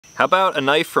How about a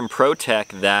knife from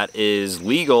ProTech that is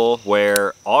legal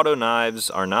where auto knives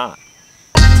are not?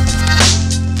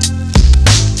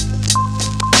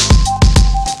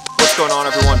 What's going on,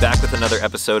 everyone? Back with another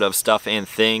episode of Stuff and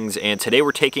Things, and today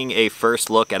we're taking a first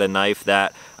look at a knife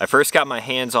that I first got my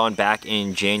hands on back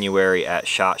in January at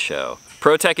SHOT Show.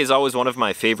 ProTech is always one of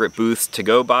my favorite booths to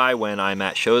go by when I'm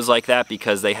at shows like that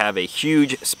because they have a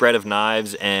huge spread of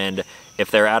knives, and if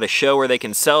they're at a show where they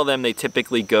can sell them, they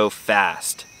typically go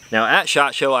fast. Now at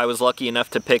SHOT Show, I was lucky enough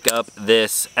to pick up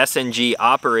this SNG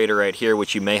operator right here,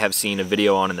 which you may have seen a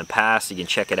video on in the past. You can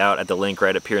check it out at the link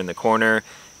right up here in the corner.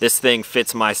 This thing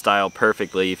fits my style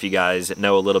perfectly if you guys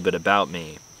know a little bit about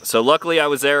me. So luckily I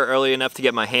was there early enough to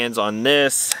get my hands on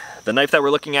this. The knife that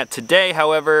we're looking at today,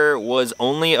 however, was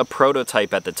only a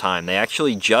prototype at the time. They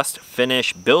actually just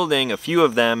finished building a few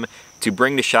of them to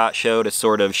bring to SHOT Show to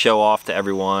sort of show off to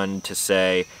everyone to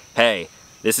say, hey,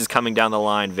 this is coming down the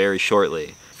line very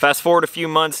shortly. Fast forward a few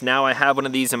months, now I have one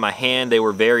of these in my hand. They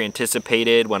were very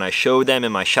anticipated. When I showed them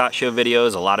in my SHOT Show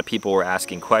videos, a lot of people were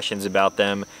asking questions about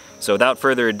them. So without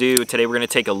further ado, today we're going to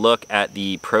take a look at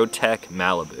the ProTech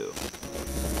Malibu.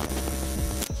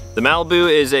 The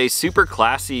Malibu is a super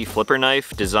classy flipper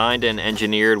knife designed and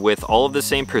engineered with all of the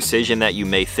same precision that you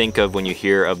may think of when you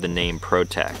hear of the name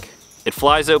ProTech. It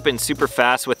flies open super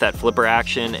fast with that flipper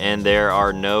action, and there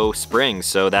are no springs,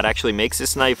 so that actually makes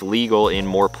this knife legal in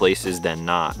more places than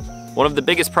not. One of the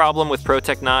biggest problems with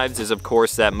ProTech knives is of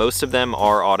course that most of them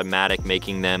are automatic,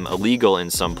 making them illegal in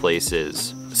some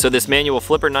places. So this manual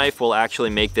flipper knife will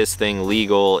actually make this thing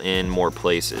legal in more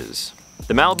places.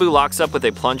 The Malibu locks up with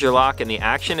a plunger lock, and the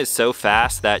action is so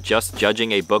fast that just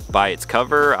judging a book by its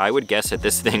cover, I would guess that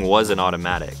this thing was an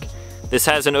automatic. This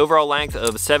has an overall length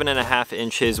of 7.5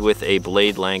 inches with a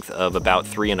blade length of about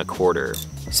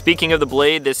 3.25. Speaking of the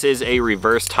blade, this is a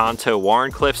reverse Tonto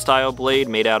Wharncliffe style blade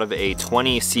made out of a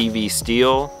 20 CV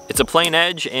steel. It's a plain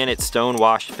edge and it's stone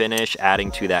washed finish,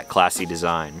 adding to that classy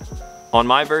design. On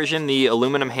my version, the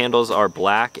aluminum handles are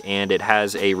black and it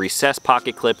has a recessed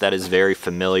pocket clip that is very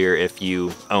familiar if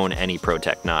you own any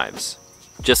ProTech knives.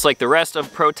 Just like the rest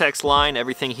of ProTech's line,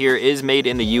 everything here is made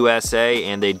in the USA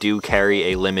and they do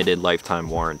carry a limited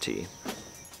lifetime warranty.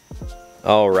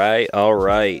 Alright,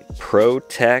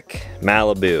 ProTech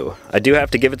Malibu. I do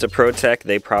have to give it to ProTech.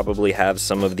 They probably have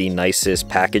some of the nicest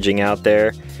packaging out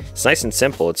there. It's nice and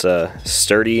simple. It's a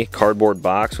sturdy cardboard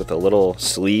box with a little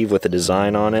sleeve with a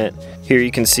design on it. Here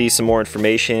you can see some more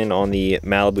information on the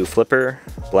Malibu flipper.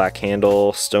 Black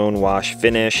handle, stone wash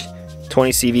finish,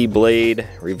 20 CV blade,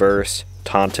 reverse,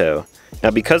 Tonto.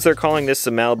 Now because they're calling this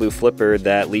the Malibu flipper,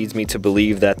 that leads me to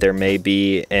believe that there may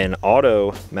be an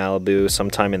auto Malibu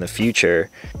sometime in the future.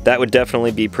 That would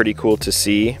definitely be pretty cool to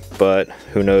see, but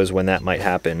who knows when that might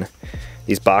happen.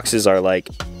 These boxes are like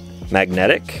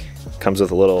magnetic, comes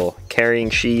with a little carrying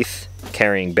sheath,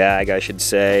 carrying bag I should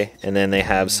say, and then they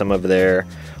have some of their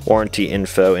warranty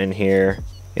info in here.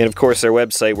 And of course their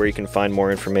website where you can find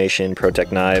more information,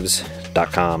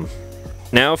 protechknives.com.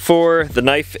 Now for the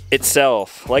knife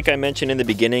itself. Like I mentioned in the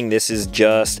beginning, this is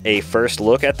just a first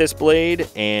look at this blade,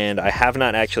 and I have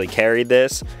not actually carried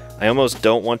this. I almost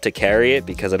don't want to carry it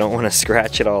because I don't want to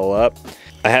scratch it all up.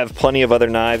 I have plenty of other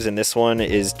knives, and this one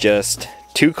is just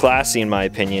too classy in my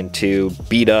opinion to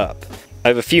beat up. I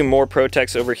have a few more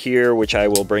ProTechs over here which I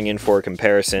will bring in for a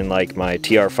comparison, like my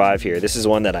TR5 here. This is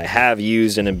one that I have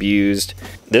used and abused.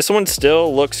 This one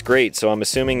still looks great, so I'm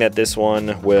assuming that this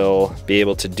one will be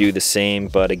able to do the same,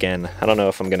 but again, I don't know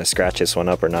if I'm going to scratch this one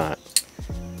up or not.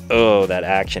 Oh, that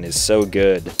action is so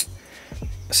good.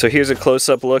 So here's a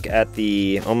close-up look at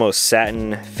the almost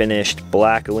satin finished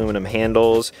black aluminum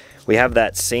handles. We have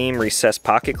that same recessed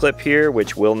pocket clip here,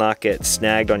 which will not get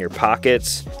snagged on your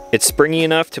pockets. It's springy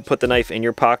enough to put the knife in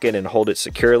your pocket and hold it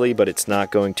securely, but it's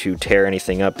not going to tear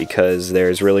anything up because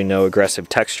there's really no aggressive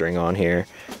texturing on here.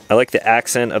 I like the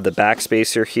accent of the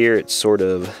backspacer here. It's sort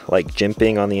of like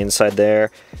jimping on the inside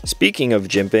there. Speaking of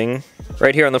jimping,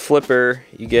 right here on the flipper,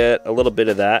 you get a little bit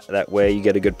of that. That way you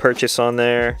get a good purchase on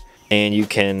there, and you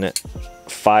can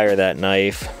fire that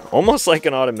knife almost like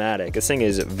an automatic. This thing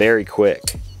is very quick.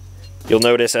 You'll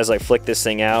notice as I flick this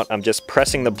thing out, I'm just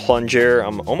pressing the plunger.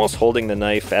 I'm almost holding the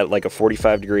knife at like a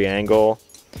 45-degree angle,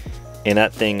 and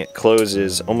that thing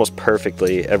closes almost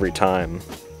perfectly every time.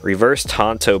 Reverse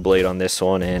Tonto blade on this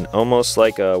one, and almost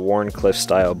like a Wharncliffe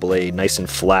style blade, nice and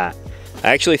flat.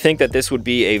 I actually think that this would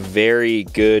be a very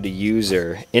good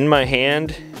user. In my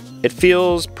hand, it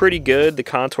feels pretty good. The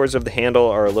contours of the handle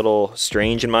are a little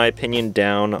strange in my opinion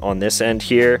down on this end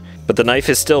here, but the knife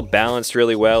is still balanced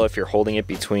really well if you're holding it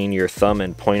between your thumb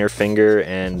and pointer finger,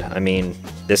 and I mean,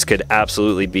 this could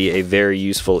absolutely be a very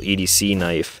useful EDC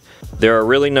knife. There are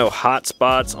really no hot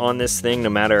spots on this thing, no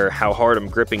matter how hard I'm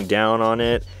gripping down on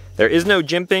it. There is no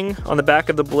jimping on the back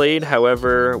of the blade,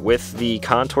 however, with the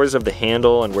contours of the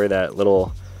handle and where that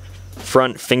little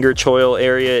front finger choil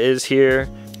area is here,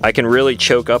 I can really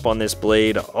choke up on this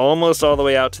blade almost all the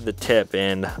way out to the tip,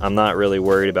 and I'm not really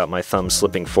worried about my thumb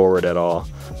slipping forward at all.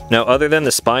 Now, other than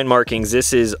the spine markings,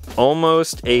 this is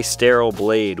almost a sterile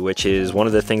blade, which is one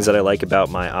of the things that I like about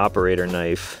my operator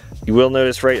knife. You will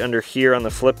notice right under here on the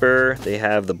flipper, they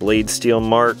have the blade steel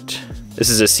marked. This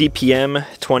is a CPM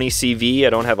 20CV. I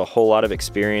don't have a whole lot of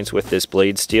experience with this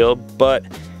blade steel, but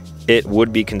it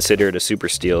would be considered a super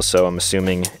steel, so I'm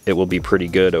assuming it will be pretty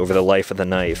good over the life of the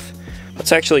knife.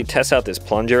 Let's actually test out this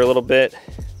plunger a little bit.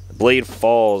 The blade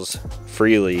falls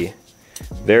freely,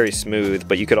 very smooth,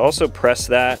 but you could also press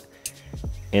that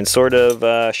and sort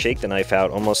of shake the knife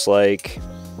out, almost like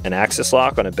an axis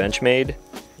lock on a Benchmade.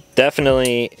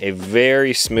 Definitely a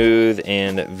very smooth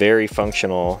and very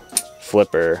functional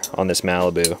flipper on this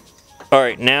Malibu.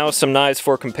 Alright, now some knives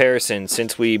for comparison.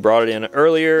 Since we brought it in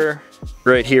earlier,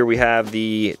 right here we have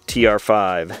the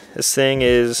TR5. This thing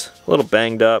is a little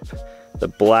banged up. The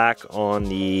black on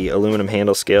the aluminum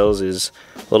handle scales is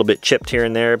a little bit chipped here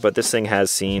and there, but this thing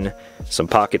has seen some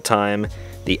pocket time.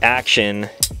 The action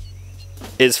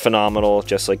is phenomenal,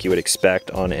 just like you would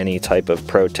expect on any type of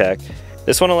ProTech.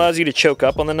 This one allows you to choke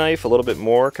up on the knife a little bit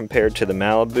more compared to the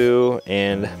Malibu,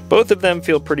 and both of them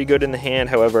feel pretty good in the hand.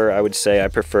 However, I would say I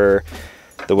prefer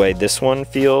the way this one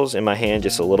feels in my hand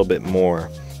just a little bit more.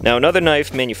 Now, another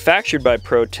knife manufactured by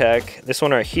ProTech, this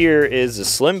one right here is the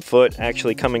slim foot,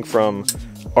 actually coming from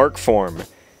Arcform.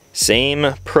 Same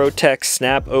ProTech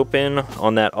snap open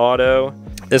on that auto.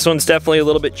 This one's definitely a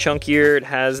little bit chunkier. It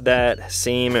has that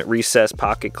same recessed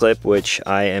pocket clip, which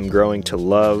I am growing to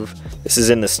love. This is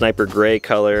in the sniper gray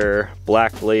color,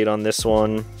 black blade on this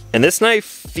one. And this knife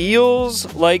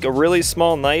feels like a really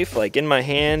small knife. Like in my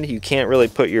hand, you can't really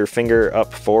put your finger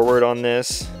up forward on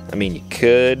this. I mean, you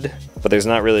could, but there's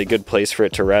not really a good place for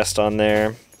it to rest on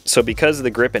there. So because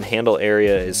the grip and handle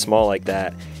area is small like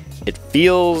that, it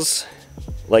feels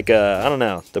like I don't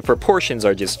know, the proportions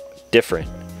are just different.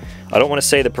 I don't want to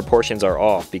say the proportions are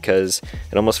off because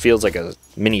it almost feels like a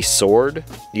mini sword.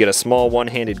 You get a small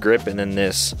one-handed grip and then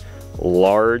this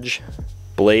large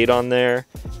blade on there.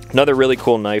 Another really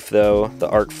cool knife though, the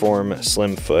Arcform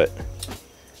Slim Foot.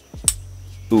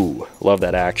 Ooh, love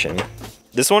that action.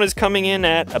 This one is coming in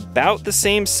at about the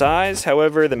same size,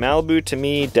 however the Malibu to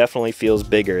me definitely feels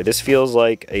bigger. This feels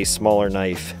like a smaller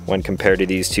knife when compared to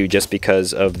these two just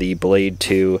because of the blade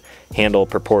to handle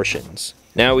proportions.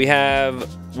 Now we have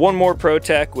one more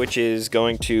ProTech, which is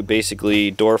going to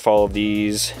basically dwarf all of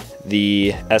these,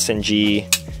 the SNG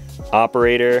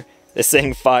operator. This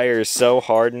thing fires so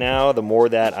hard now. The more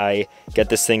that I get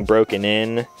this thing broken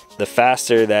in, the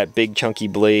faster that big chunky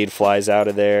blade flies out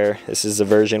of there. This is the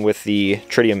version with the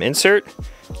tritium insert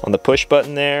on the push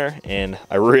button there, and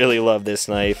I really love this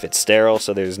knife. It's sterile,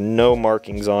 so there's no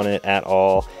markings on it at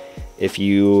all. If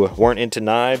you weren't into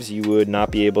knives, you would not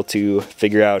be able to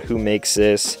figure out who makes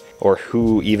this or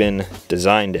who even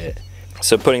designed it.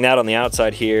 So putting that on the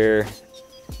outside here,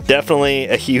 definitely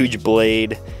a huge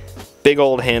blade. Big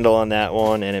old handle on that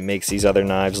one, and it makes these other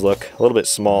knives look a little bit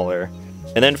smaller.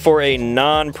 And then for a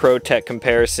non-ProTech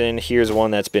comparison, here's one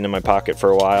that's been in my pocket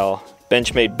for a while.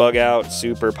 Benchmade Bug Out,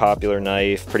 super popular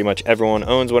knife. Pretty much everyone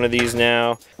owns one of these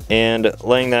now. And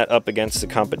laying that up against the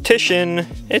competition,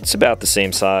 it's about the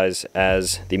same size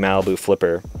as the Malibu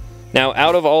Flipper. Now,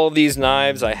 out of all of these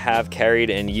knives, I have carried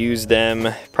and used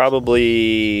them,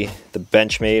 probably the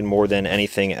Benchmade more than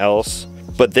anything else.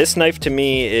 But this knife to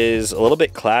me is a little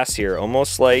bit classier,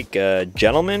 almost like a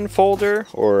gentleman folder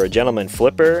or a gentleman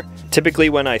flipper. Typically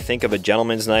when I think of a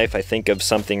gentleman's knife, I think of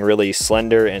something really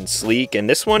slender and sleek, and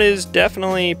this one is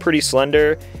definitely pretty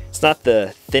slender. It's not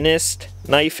the thinnest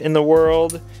knife in the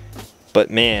world, but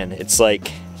man, it's like,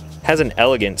 has an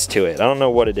elegance to it. I don't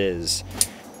know what it is.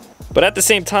 But at the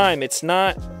same time, it's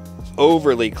not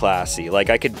overly classy. Like,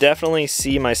 I could definitely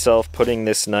see myself putting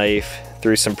this knife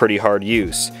through some pretty hard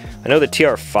use. I know the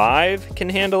TR5 can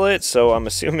handle it, so I'm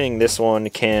assuming this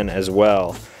one can as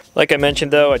well. Like I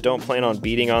mentioned though, I don't plan on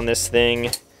beating on this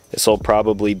thing. This will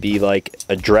probably be like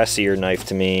a dressier knife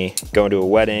to me. Going to a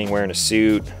wedding, wearing a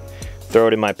suit, throw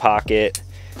it in my pocket.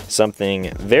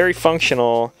 Something very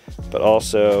functional, but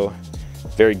also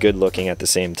very good looking at the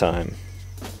same time.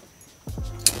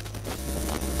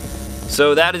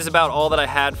 So that is about all that I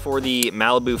had for the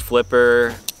Malibu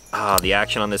Flipper. The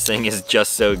action on this thing is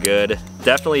just so good.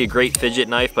 Definitely a great fidget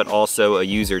knife, but also a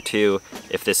user too,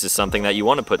 if this is something that you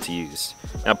want to put to use.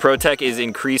 Now, ProTech is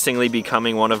increasingly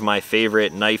becoming one of my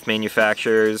favorite knife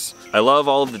manufacturers. I love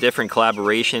all of the different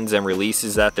collaborations and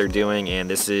releases that they're doing, and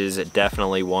this is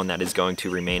definitely one that is going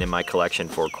to remain in my collection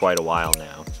for quite a while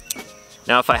now.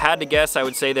 Now, if I had to guess, I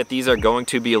would say that these are going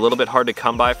to be a little bit hard to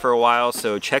come by for a while,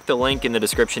 so check the link in the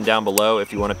description down below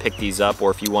if you want to pick these up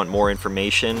or if you want more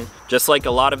information. Just like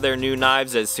a lot of their new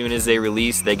knives, as soon as they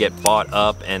release, they get bought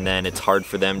up and then it's hard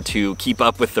for them to keep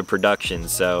up with the production.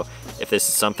 So if this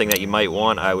is something that you might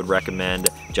want, I would recommend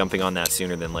jumping on that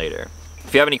sooner than later.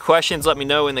 If you have any questions, let me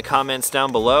know in the comments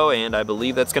down below, and I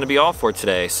believe that's going to be all for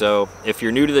today. So if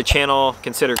you're new to the channel,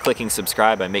 consider clicking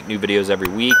subscribe. I make new videos every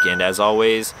week, and as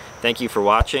always, thank you for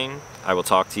watching. I will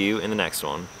talk to you in the next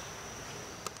one.